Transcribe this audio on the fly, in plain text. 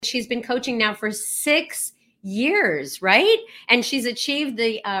She's been coaching now for 6 years, right? And she's achieved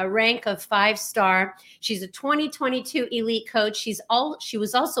the rank of 5-star. She's a 2022 elite coach. She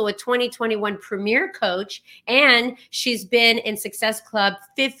was also a 2021 premier coach, and she's been in Success Club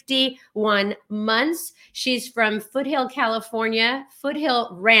 51 months. She's from Foothill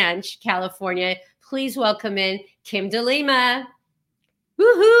Ranch, California. Please welcome in Kim DeLima.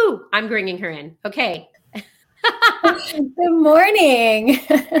 Woohoo! I'm bringing her in. Okay. Good morning.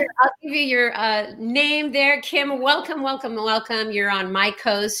 I'll give you your name there, Kim. Welcome. You're on my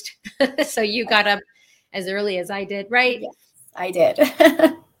coast. So you got up as early as I did, right? Yes, I did.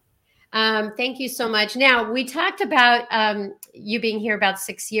 Thank you so much. Now, we talked about you being here about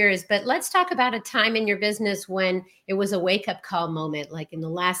 6 years, but let's talk about a time in your business when it was a wake-up call moment, like in the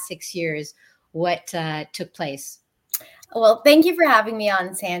last 6 years. What took place? Well, thank you for having me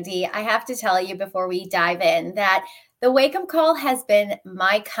on, Sandy. I have to tell you before we dive in that the wake-up call has been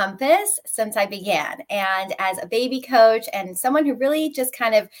my compass since I began. And as a baby coach and someone who really just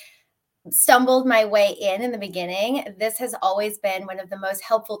kind of stumbled my way in the beginning, this has always been one of the most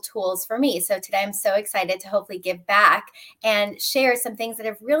helpful tools for me. So today I'm so excited to hopefully give back and share some things that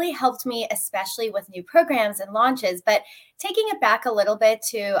have really helped me, especially with new programs and launches. But taking it back a little bit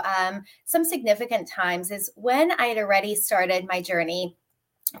to some significant times is when I had already started my journey.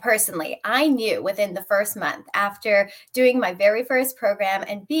 Personally, I knew within the first month after doing my very first program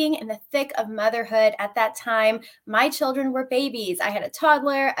and being in the thick of motherhood at that time, my children were babies. I had a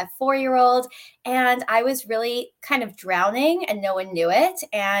toddler, a 4-year-old, and I was really kind of drowning and no one knew it.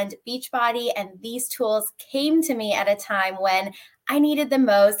 And Beachbody and these tools came to me at a time when I needed them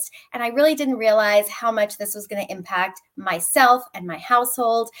most. And I really didn't realize how much this was going to impact myself and my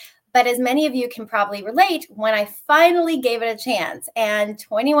household. But as many of you can probably relate, when I finally gave it a chance and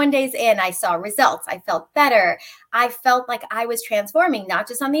 21 days in, I saw results. I felt better. I felt like I was transforming, not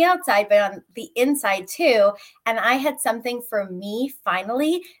just on the outside, but on the inside too. And I had something for me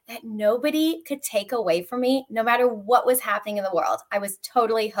finally that nobody could take away from me, no matter what was happening in the world. I was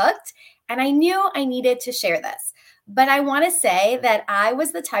totally hooked and I knew I needed to share this. But I want to say that I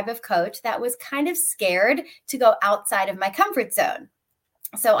was the type of coach that was kind of scared to go outside of my comfort zone.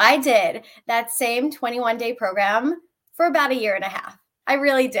 So I did that same 21-day program for about 1.5 years. I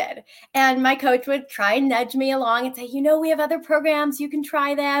really did. And my coach would try and nudge me along and say, we have other programs, you can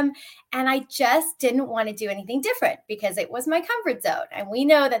try them. And I just didn't want to do anything different because it was my comfort zone. And we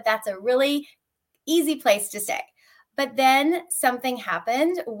know that that's a really easy place to stay. But then something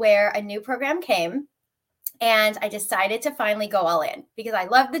happened where a new program came. And I decided to finally go all in because I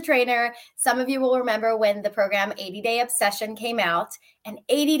love the trainer. Some of you will remember when the program 80-Day Obsession came out, an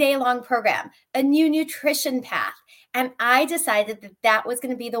 80-day long program, a new nutrition path. And I decided that that was going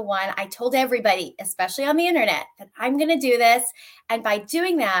to be the one. I told everybody, especially on the internet, that I'm going to do this. And by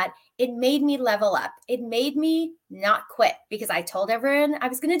doing that, it made me level up. It made me not quit because I told everyone I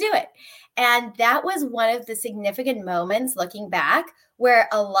was going to do it. And that was one of the significant moments looking back where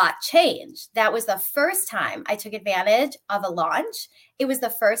a lot changed. That was the first time I took advantage of a launch. It was the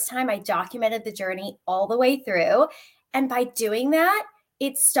first time I documented the journey all the way through. And by doing that,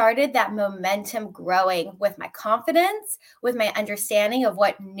 it started that momentum growing with my confidence, with my understanding of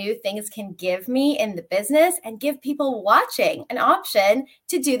what new things can give me in the business and give people watching an option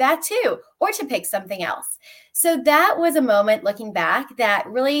to do that too, or to pick something else. So that was a moment looking back that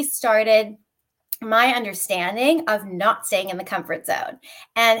really started my understanding of not staying in the comfort zone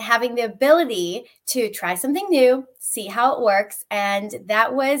and having the ability to try something new, see how it works. And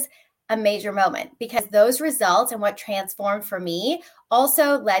that was a major moment because those results and what transformed for me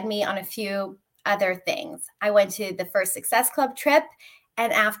also led me on a few other things. I went to the first Success Club trip,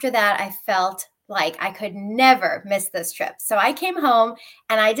 and after that, I felt like I could never miss this trip. So I came home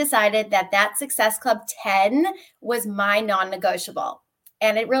and I decided that Success Club 10 was my non-negotiable.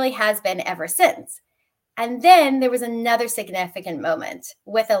 And it really has been ever since. And then there was another significant moment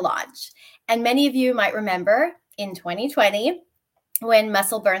with a launch. And many of you might remember in 2020 when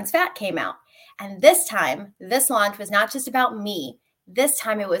Muscle Burns Fat came out. And this time, this launch was not just about me. This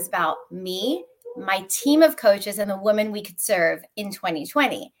time it was about me, my team of coaches, and the women we could serve in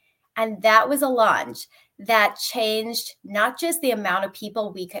 2020. And that was a launch that changed not just the amount of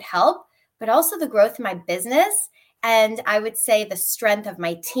people we could help, but also the growth of my business. And I would say the strength of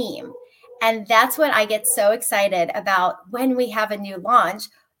my team. And that's what I get so excited about when we have a new launch,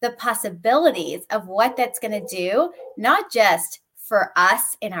 the possibilities of what that's going to do, not just for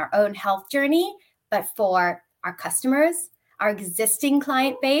us in our own health journey, but for our customers, our existing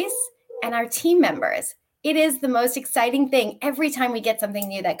client base, and our team members. It is the most exciting thing every time we get something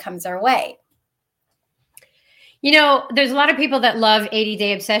new that comes our way. There's a lot of people that love 80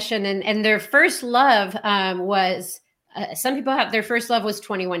 Day Obsession, and their first love was some people have their first love was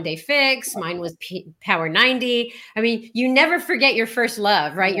 21 Day Fix. Mine was Power 90. I mean, you never forget your first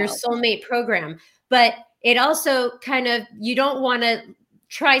love, right? Your soulmate program. But it also kind of, you don't want to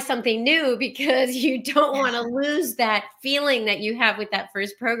try something new because you don't want to lose that feeling that you have with that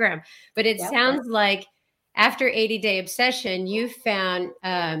first program. But it sounds like after 80 Day Obsession, you found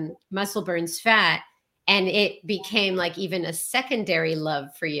Muscle Burns Fat, and it became like even a secondary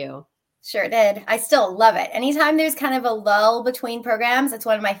love for you. Sure did. I still love it. Anytime there's kind of a lull between programs, it's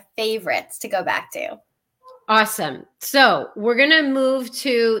one of my favorites to go back to. Awesome. So we're going to move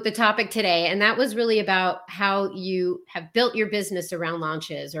to the topic today. And that was really about how you have built your business around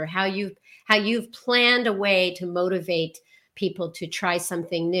launches, or how you've planned a way to motivate people to try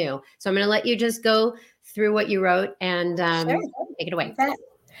something new. So I'm going to let you just go through what you wrote and take it away. Okay.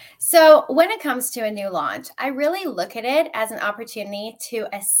 So when it comes to a new launch, I really look at it as an opportunity to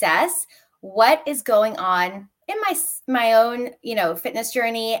assess what is going on in my own, fitness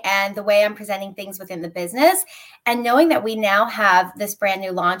journey and the way I'm presenting things within the business. And knowing that we now have this brand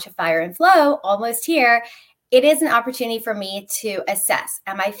new launch of Fire and Flow almost here, it is an opportunity for me to assess.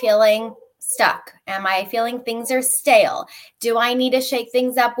 Am I feeling stuck? Am I feeling things are stale? Do I need to shake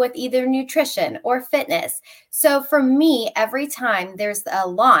things up with either nutrition or fitness? So for me, every time there's a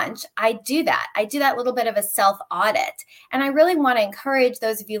launch, I do that. I do that little bit of a self-audit. And I really want to encourage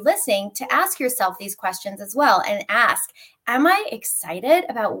those of you listening to ask yourself these questions as well, and ask, am I excited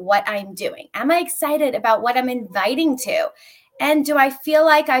about what I'm doing? Am I excited about what I'm inviting to? And do I feel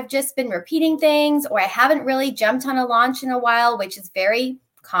like I've just been repeating things, or I haven't really jumped on a launch in a while, which is very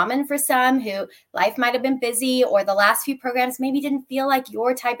common for some who life might have been busy, or the last few programs maybe didn't feel like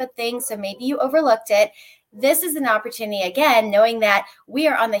your type of thing. So maybe you overlooked it. This is an opportunity, again, knowing that we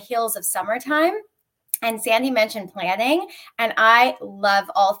are on the heels of summertime. And Sandy mentioned planning, and I love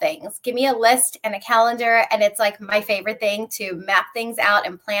all things. Give me a list and a calendar, and it's like my favorite thing to map things out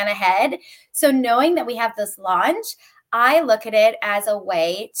and plan ahead. So knowing that we have this launch, I look at it as a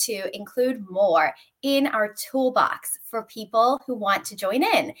way to include more in our toolbox for people who want to join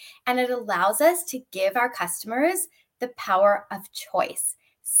in. And it allows us to give our customers the power of choice.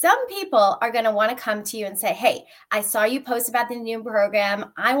 Some people are going to want to come to you and say, hey, I saw you post about the new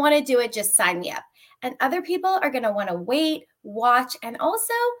program. I want to do it. Just sign me up. And other people are going to want to wait, watch, and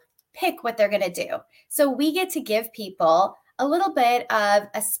also pick what they're going to do. So we get to give people a little bit of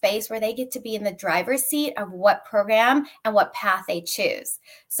a space where they get to be in the driver's seat of what program and what path they choose.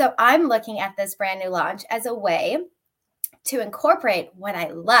 So I'm looking at this brand new launch as a way to incorporate what I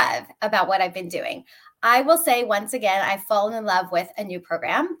love about what I've been doing. I will say once again, I've fallen in love with a new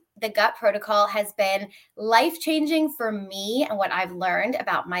program. The Gut Protocol has been life-changing for me and what I've learned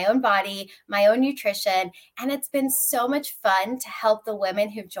about my own body, my own nutrition, and it's been so much fun to help the women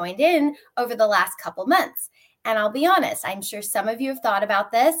who've joined in over the last couple months. And I'll be honest, I'm sure some of you have thought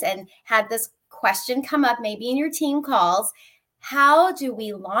about this and had this question come up maybe in your team calls. How do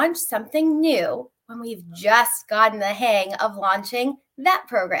we launch something new when we've just gotten the hang of launching that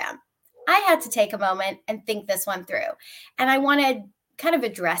program? I had to take a moment and think this one through. And I want to kind of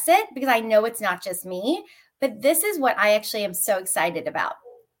address it because I know it's not just me, but this is what I actually am so excited about.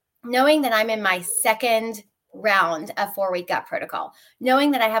 Knowing that I'm in my second round of 4-week gut protocol,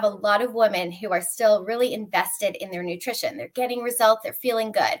 knowing that I have a lot of women who are still really invested in their nutrition. They're getting results. They're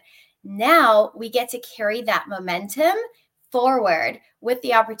feeling good. Now we get to carry that momentum forward with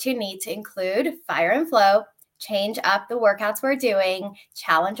the opportunity to include Fire and Flow, change up the workouts we're doing,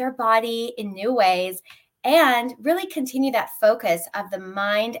 challenge our body in new ways, and really continue that focus of the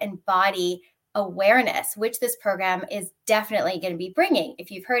mind and body awareness, which this program is definitely going to be bringing.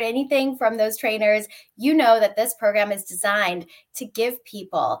 If you've heard anything from those trainers, you know that this program is designed to give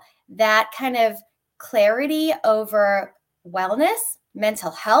people that kind of clarity over wellness,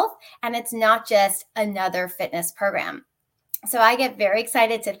 mental health, and it's not just another fitness program. So I get very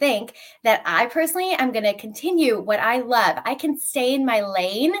excited to think that I personally am going to continue what I love. I can stay in my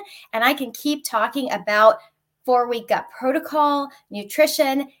lane and I can keep talking about 4-week gut protocol,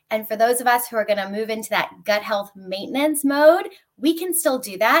 nutrition. And for those of us who are going to move into that gut health maintenance mode, we can still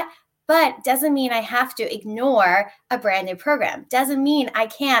do that. But doesn't mean I have to ignore a brand new program. Doesn't mean I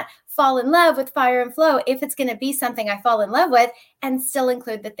can't fall in love with Fire and Flow if it's going to be something I fall in love with, and still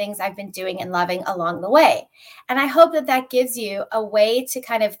include the things I've been doing and loving along the way. And I hope that that gives you a way to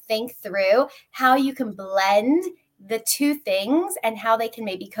kind of think through how you can blend the two things and how they can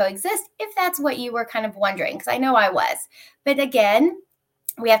maybe coexist, if that's what you were kind of wondering, because I know I was. But again,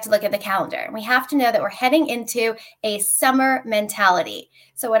 we have to look at the calendar, and we have to know that we're heading into a summer mentality.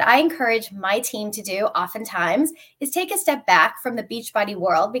 So what I encourage my team to do oftentimes is take a step back from the Beachbody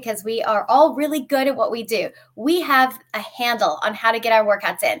world, because we are all really good at what we do. We have a handle on how to get our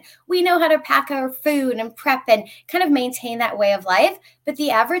workouts in. We know how to pack our food and prep and kind of maintain that way of life. But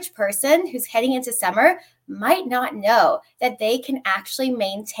the average person who's heading into summer might not know that they can actually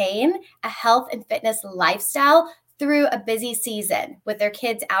maintain a health and fitness lifestyle through a busy season with their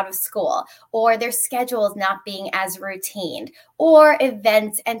kids out of school, or their schedules not being as routine, or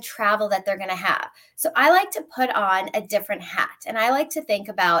events and travel that they're going to have. So I like to put on a different hat, and I like to think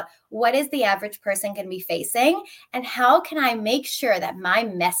about what is the average person going to be facing, and how can I make sure that my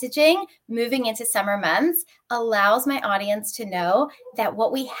messaging moving into summer months allows my audience to know that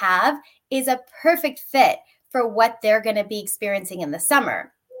what we have is a perfect fit for what they're going to be experiencing in the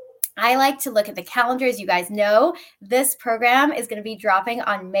summer. I like to look at the calendar. As you guys know, this program is going to be dropping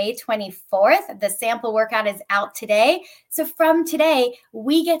on May 24th. The sample workout is out today. So from today,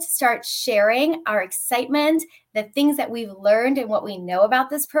 we get to start sharing our excitement, the things that we've learned and what we know about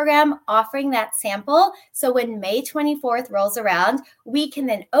this program, offering that sample. So when May 24th rolls around, we can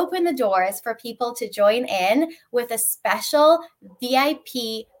then open the doors for people to join in with a special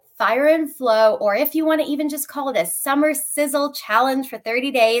VIP Fire and Flow, or if you want to even just call it a summer sizzle challenge for 30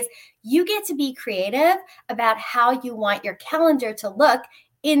 days, you get to be creative about how you want your calendar to look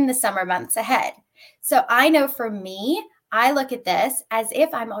in the summer months ahead. So I know for me, I look at this as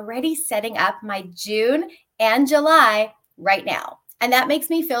if I'm already setting up my June and July right now. And that makes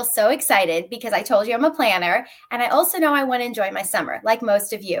me feel so excited, because I told you I'm a planner, and I also know I want to enjoy my summer like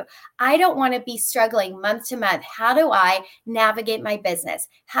most of you. I don't want to be struggling month to month. How do I navigate my business?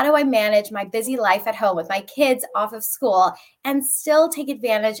 How do I manage my busy life at home with my kids off of school and still take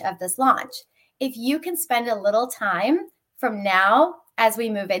advantage of this launch? If you can spend a little time from now as we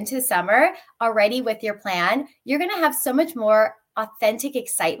move into summer already with your plan, you're going to have so much more authentic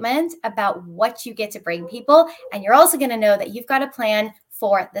excitement about what you get to bring people. And you're also going to know that you've got a plan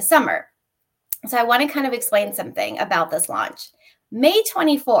for the summer. So I want to kind of explain something about this launch. May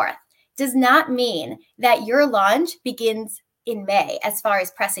 24th does not mean that your launch begins in May as far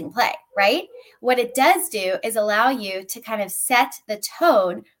as pressing play, right? What it does do is allow you to kind of set the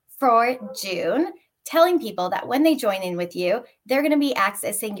tone for June, telling people that when they join in with you, they're going to be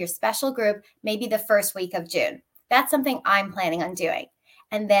accessing your special group maybe the first week of June. That's something I'm planning on doing.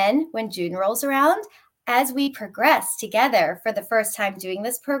 And then when June rolls around, as we progress together for the first time doing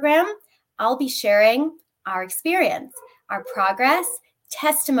this program, I'll be sharing our experience, our progress,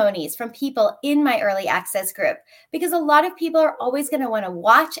 testimonies from people in my early access group, because a lot of people are always going to want to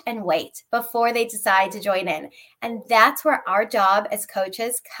watch and wait before they decide to join in. And that's where our job as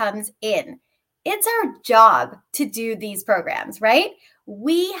coaches comes in. It's our job to do these programs, right?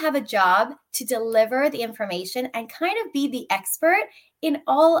 We have a job to deliver the information and kind of be the expert in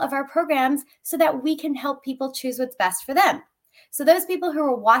all of our programs so that we can help people choose what's best for them. So those people who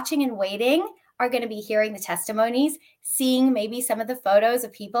are watching and waiting are going to be hearing the testimonies, seeing maybe some of the photos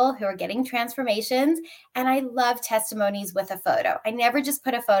of people who are getting transformations. And I love testimonies with a photo. I never just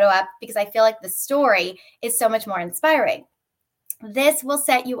put a photo up because I feel like the story is so much more inspiring. This will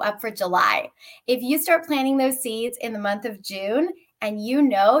set you up for July. If you start planting those seeds in the month of June, and you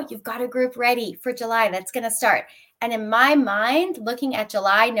know you've got a group ready for July that's going to start. And in my mind, looking at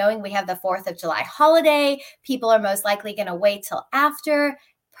July, knowing we have the 4th of July holiday, people are most likely going to wait till after.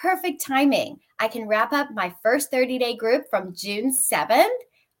 Perfect timing. I can wrap up my first 30-day group from June 7th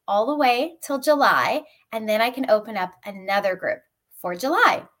all the way till July, and then I can open up another group for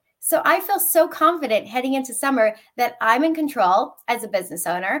July. So I feel so confident heading into summer that I'm in control as a business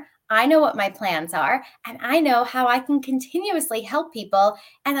owner. I know what my plans are, and I know how I can continuously help people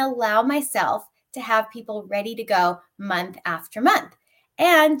and allow myself to have people ready to go month after month.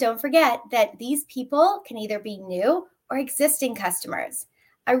 And don't forget that these people can either be new or existing customers.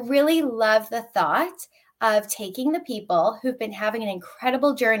 I really love the thought of taking the people who've been having an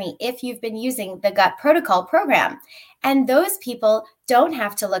incredible journey if you've been using the Gut Protocol program. And those people don't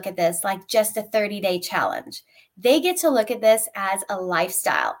have to look at this like just a 30-day challenge. They get to look at this as a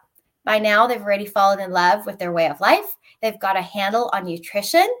lifestyle. By now, they've already fallen in love with their way of life. They've got a handle on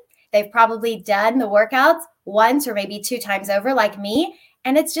nutrition. They've probably done the workouts once or maybe 2 times over like me.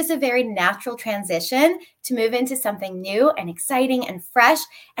 And it's just a very natural transition to move into something new and exciting and fresh,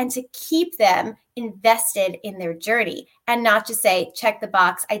 and to keep them invested in their journey and not just say, check the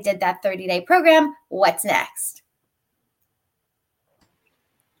box, I did that 30-day program, what's next?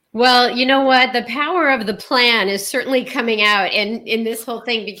 Well, you know what? The power of the plan is certainly coming out in this whole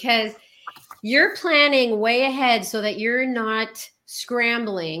thing, because you're planning way ahead so that you're not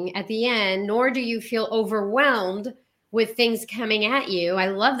scrambling at the end, nor do you feel overwhelmed with things coming at you. I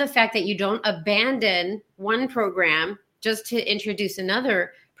love the fact that you don't abandon one program just to introduce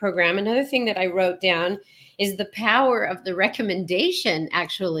another program. Another thing that I wrote down is the power of the recommendation,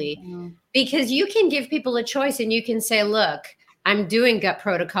 actually, because you can give people a choice and you can say, look, I'm doing gut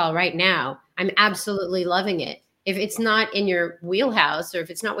protocol right now. I'm absolutely loving it. If it's not in your wheelhouse, or if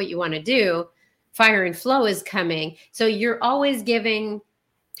it's not what you want to do, Fire and Flow is coming. So you're always giving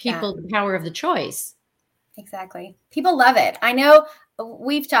people the power of the choice. Exactly. People love it. I know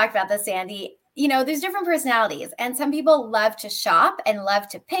we've talked about this, Sandy. You know, there's different personalities, and some people love to shop and love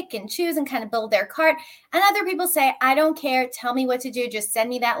to pick and choose and kind of build their cart. And other people say, I don't care. Tell me what to do. Just send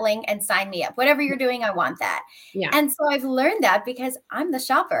me that link and sign me up. Whatever you're doing, I want that. Yeah. And so I've learned that because I'm the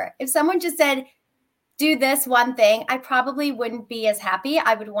shopper. If someone just said, do this one thing, I probably wouldn't be as happy.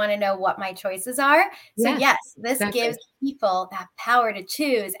 I would want to know what my choices are. So yes, this gives people that power to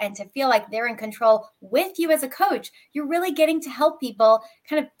choose and to feel like they're in control with you as a coach. You're really getting to help people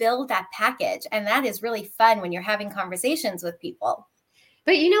kind of build that package. And that is really fun when you're having conversations with people.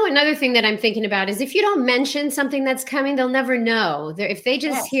 But you know, another thing that I'm thinking about is if you don't mention something that's coming, they'll never know. If they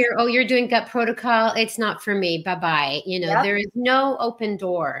just hear, oh, you're doing gut protocol, it's not for me. Bye-bye. You know, there is no open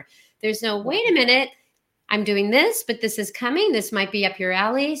door. There's no, wait a minute, I'm doing this, but this is coming. This might be up your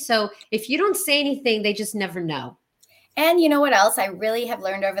alley. So if you don't say anything, they just never know. And you know what else I really have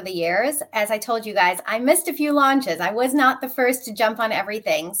learned over the years? As I told you guys, I missed a few launches. I was not the first to jump on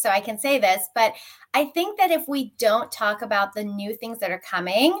everything. So I can say this, but I think that if we don't talk about the new things that are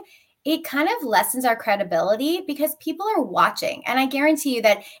coming, it kind of lessens our credibility because people are watching. And I guarantee you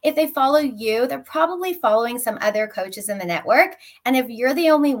that if they follow you, they're probably following some other coaches in the network. And if you're the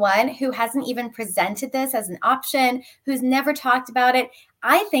only one who hasn't even presented this as an option, who's never talked about it,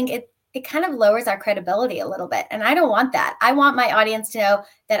 I think it kind of lowers our credibility a little bit. And I don't want that. I want my audience to know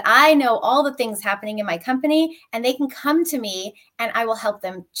that I know all the things happening in my company and they can come to me and I will help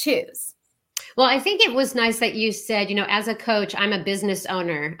them choose. Well, I think it was nice that you said, you know, as a coach, I'm a business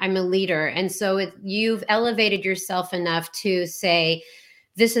owner, I'm a leader. And so you've elevated yourself enough to say,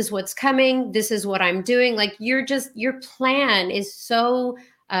 this is what's coming. This is what I'm doing. Like your plan is so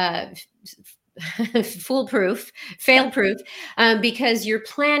foolproof, fail-proof, because you're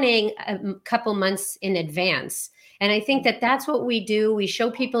planning a couple months in advance. And I think that that's what we do. We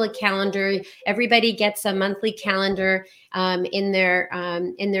show people a calendar. Everybody gets a monthly calendar in their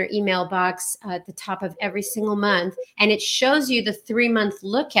email box at the top of every single month, and it shows you the 3-month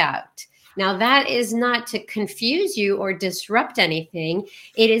lookout. Now, that is not to confuse you or disrupt anything.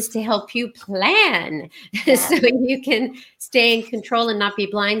 It is to help you plan so you can stay in control and not be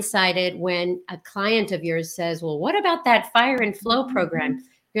blindsided when a client of yours says, well, what about that Fire and Flow program?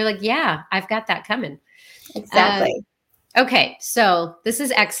 You're like, yeah, I've got that coming. Exactly. Okay, so this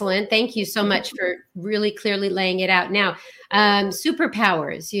is excellent. Thank you so much for really clearly laying it out. Now,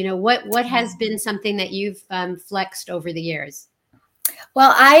 superpowers, you know, what has been something that you've flexed over the years?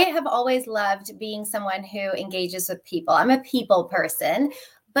 Well, I have always loved being someone who engages with people. I'm a people person,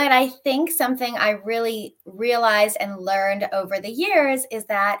 but I think something I really realized and learned over the years is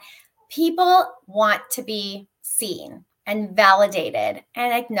that people want to be seen and validated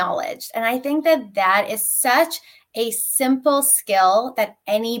and acknowledged. And I think that is such a simple skill that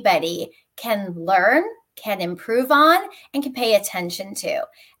anybody can learn, can improve on, and can pay attention to.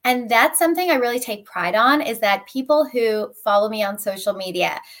 And that's something I really take pride on, is that people who follow me on social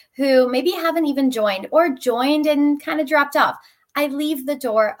media, who maybe haven't even joined or joined and kind of dropped off, I leave the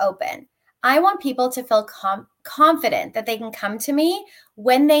door open. I want people to feel confident that they can come to me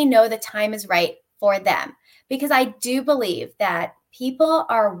when they know the time is right for them. Because I do believe that people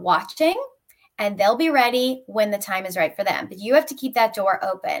are watching and they'll be ready when the time is right for them. But you have to keep that door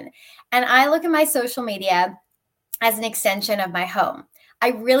open. And I look at my social media as an extension of my home. I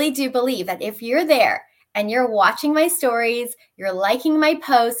really do believe that if you're there and you're watching my stories, you're liking my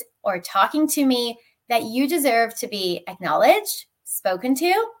posts or talking to me, that you deserve to be acknowledged, spoken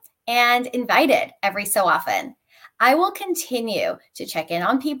to, and invited every so often. I will continue to check in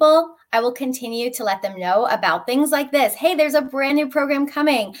on people. I will continue to let them know about things like this. Hey, there's a brand new program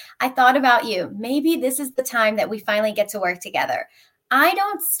coming. I thought about you. Maybe this is the time that we finally get to work together. I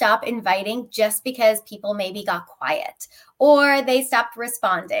don't stop inviting just because people maybe got quiet or they stopped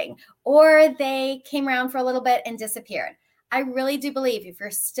responding or they came around for a little bit and disappeared. I really do believe if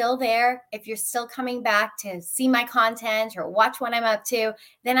you're still there, if you're still coming back to see my content or watch what I'm up to,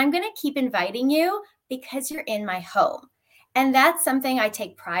 then I'm going to keep inviting you because you're in my home. And that's something I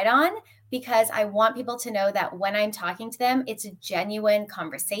take pride on, because I want people to know that when I'm talking to them, it's a genuine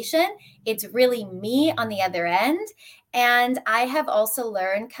conversation. It's really me on the other end. And I have also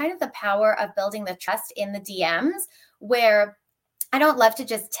learned kind of the power of building the trust in the DMs, where I don't love to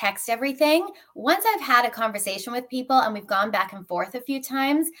just text everything. Once I've had a conversation with people and we've gone back and forth a few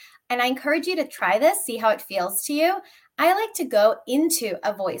times, and I encourage you to try this, see how it feels to you. I like to go into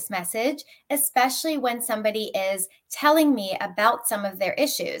a voice message, especially when somebody is telling me about some of their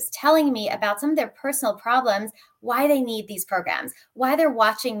issues, telling me about some of their personal problems, why they need these programs, why they're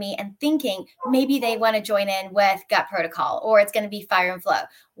watching me and thinking maybe they want to join in with Gut Protocol or it's going to be Fire and Flow.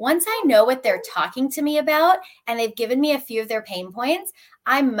 Once I know what they're talking to me about and they've given me a few of their pain points,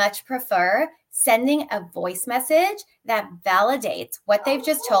 I much prefer sending a voice message that validates what they've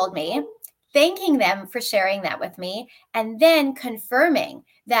just told me, thanking them for sharing that with me, and then confirming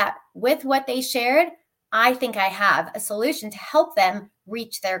that with what they shared, I think I have a solution to help them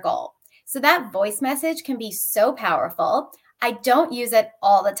reach their goal. So that voice message can be so powerful. I don't use it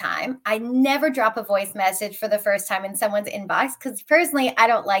all the time. I never drop a voice message for the first time in someone's inbox because personally, I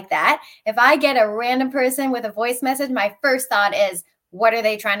don't like that. If I get a random person with a voice message, my first thought is, what are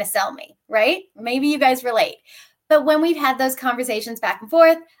they trying to sell me, right? Maybe you guys relate. But when we've had those conversations back and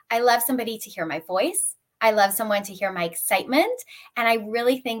forth, I love somebody to hear my voice. I love someone to hear my excitement. And I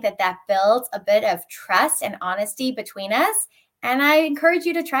really think that that builds a bit of trust and honesty between us. And I encourage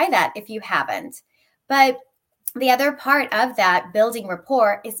you to try that if you haven't. But the other part of that building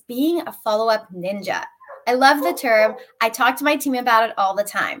rapport is being a follow-up ninja. I love the term. I talk to my team about it all the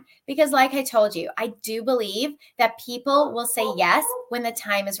time because like I told you, I do believe that people will say yes when the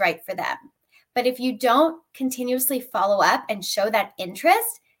time is right for them. But if you don't continuously follow up and show that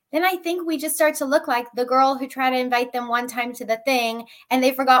interest, then I think we just start to look like the girl who tried to invite them one time to the thing and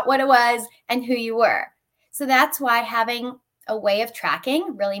they forgot what it was and who you were. So that's why having a way of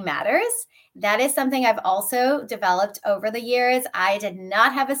tracking really matters. That is something I've also developed over the years. I did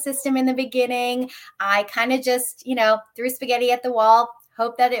not have a system in the beginning. I kind of just, threw spaghetti at the wall,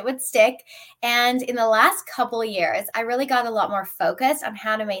 hope that it would stick. And in the last couple of years, I really got a lot more focused on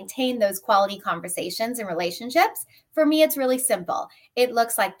how to maintain those quality conversations and relationships. For me, it's really simple. It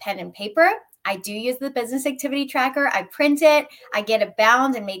looks like pen and paper. I do use the business activity tracker. I print it. I get it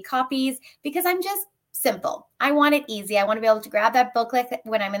bound and made copies because I'm just simple. I want it easy. I want to be able to grab that booklet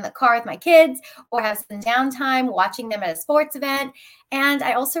when I'm in the car with my kids or have some downtime watching them at a sports event. And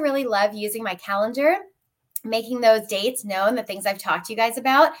I also really love using my calendar, making those dates known, the things I've talked to you guys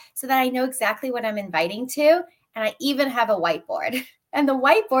about, so that I know exactly what I'm inviting to. And I even have a whiteboard. And the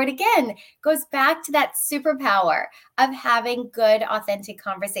whiteboard, again, goes back to that superpower of having good, authentic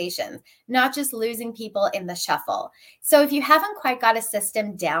conversations, not just losing people in the shuffle. So if you haven't quite got a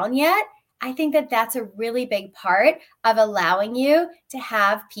system down yet, I think that that's a really big part of allowing you to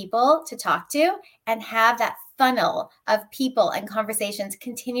have people to talk to and have that funnel of people and conversations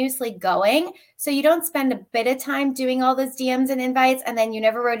continuously going. So you don't spend a bit of time doing all those DMs and invites and then you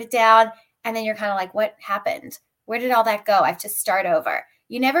never wrote it down. And then you're kind of like, what happened? Where did all that go? I have to start over.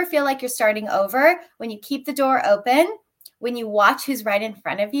 You never feel like you're starting over when you keep the door open, when you watch who's right in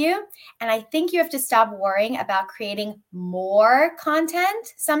front of you. And I think you have to stop worrying about creating more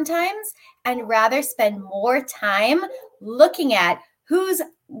content sometimes and rather spend more time looking at who's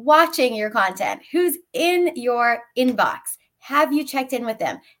watching your content, who's in your inbox. Have you checked in with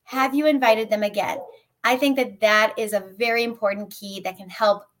them? Have you invited them again? I think that that is a very important key that can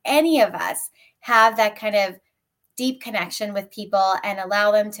help any of us have that kind of deep connection with people and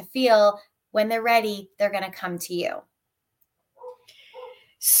allow them to feel when they're ready, they're going to come to you.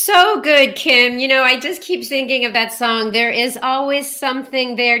 So good, Kim. I just keep thinking of that song. There is always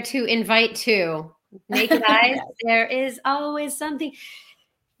something there to invite to. Naked Eyes, there is always something.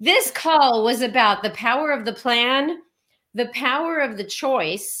 This call was about the power of the plan, the power of the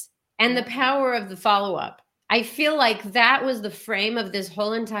choice, and the power of the follow-up. I feel like that was the frame of this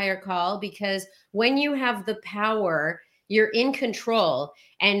whole entire call because when you have the power, you're in control.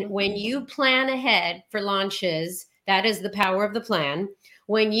 And when you plan ahead for launches, that is the power of the plan.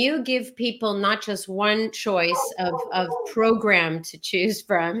 When you give people not just one choice of program to choose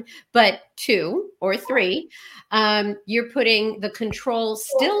from, but 2 or 3, you're putting the control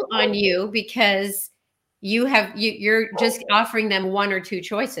still on you because you're just offering them 1 or 2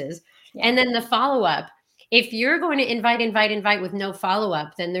 choices. Yeah. And then the follow-up. If you're going to invite with no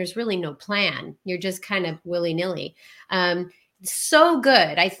follow-up, then there's really no plan. You're just kind of willy-nilly. So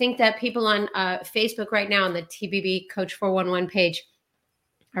good. I think that people on Facebook right now on the TBB Coach 411 page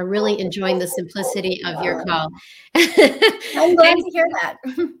are really enjoying the simplicity of your call. I'm glad to hear that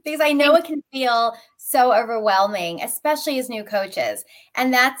because I know it can feel so overwhelming, especially as new coaches.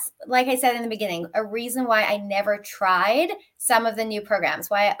 And that's, like I said in the beginning, a reason why I never tried some of the new programs,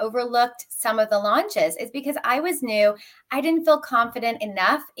 why I overlooked some of the launches, is because I was new. I didn't feel confident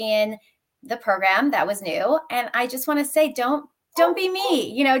enough in the program that was new. And I just want to say, don't be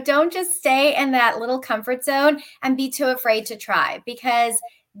me. Don't just stay in that little comfort zone and be too afraid to try, because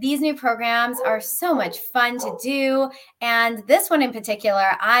these new programs are so much fun to do. And this one in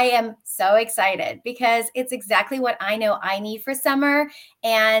particular, I am so excited because it's exactly what I know I need for summer.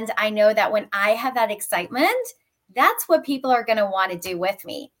 And I know that when I have that excitement, that's what people are going to want to do with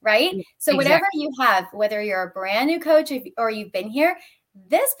me, right? So whatever you have, whether you're a brand new coach or you've been here,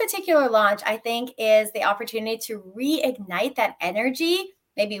 this particular launch, I think, is the opportunity to reignite that energy.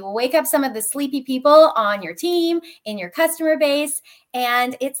 Maybe wake up some of the sleepy people on your team, in your customer base.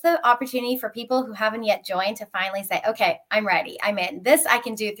 And it's the opportunity for people who haven't yet joined to finally say, okay, I'm ready. I'm in. This I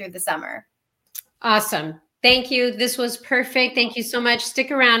can do through the summer. Awesome. Thank you. This was perfect. Thank you so much.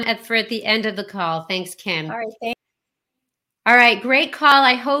 Stick around for the end of the call. Thanks, Kim. All right. Thanks. All right. Great call.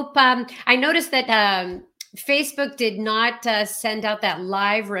 I hope, I noticed that Facebook did not send out that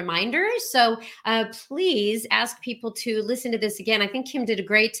live reminder. So please ask people to listen to this again. I think Kim did a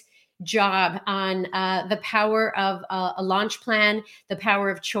great job on the power of a launch plan, the power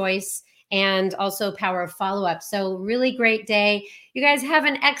of choice, and also power of follow-up. So really great day. You guys have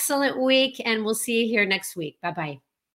an excellent week, and we'll see you here next week. Bye-bye.